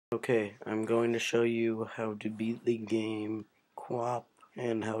Okay, I'm going to show you how to beat the game QWOP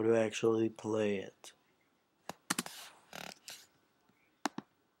and how to actually play it.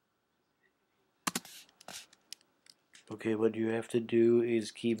 Okay, what you have to do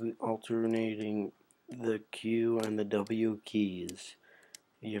is keep alternating the Q and the W keys.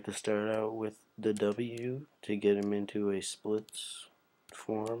 You have to start out with the W to get him into a splits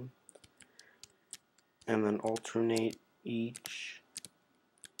form, and then alternate each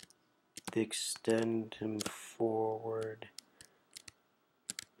to extend him forward.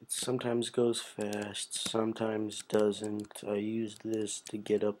 It sometimes goes fast, sometimes doesn't. I used this to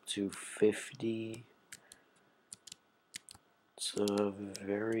get up to 50. It's a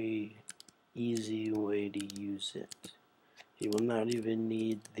very easy way to use it. You will not even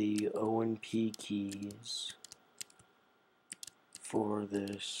need the O and P keys for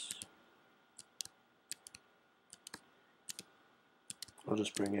this. I'll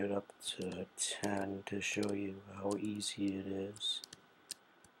just bring it up to 10 to show you how easy it is.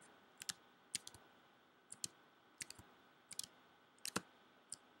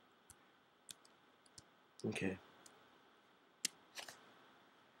 Okay.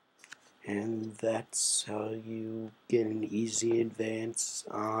 And that's how you get an easy advance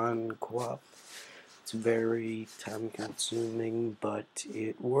on QWOP. It's very time consuming, but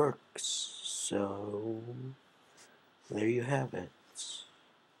it works. So, there you have it.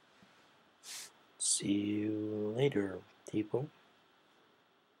 See you later, people.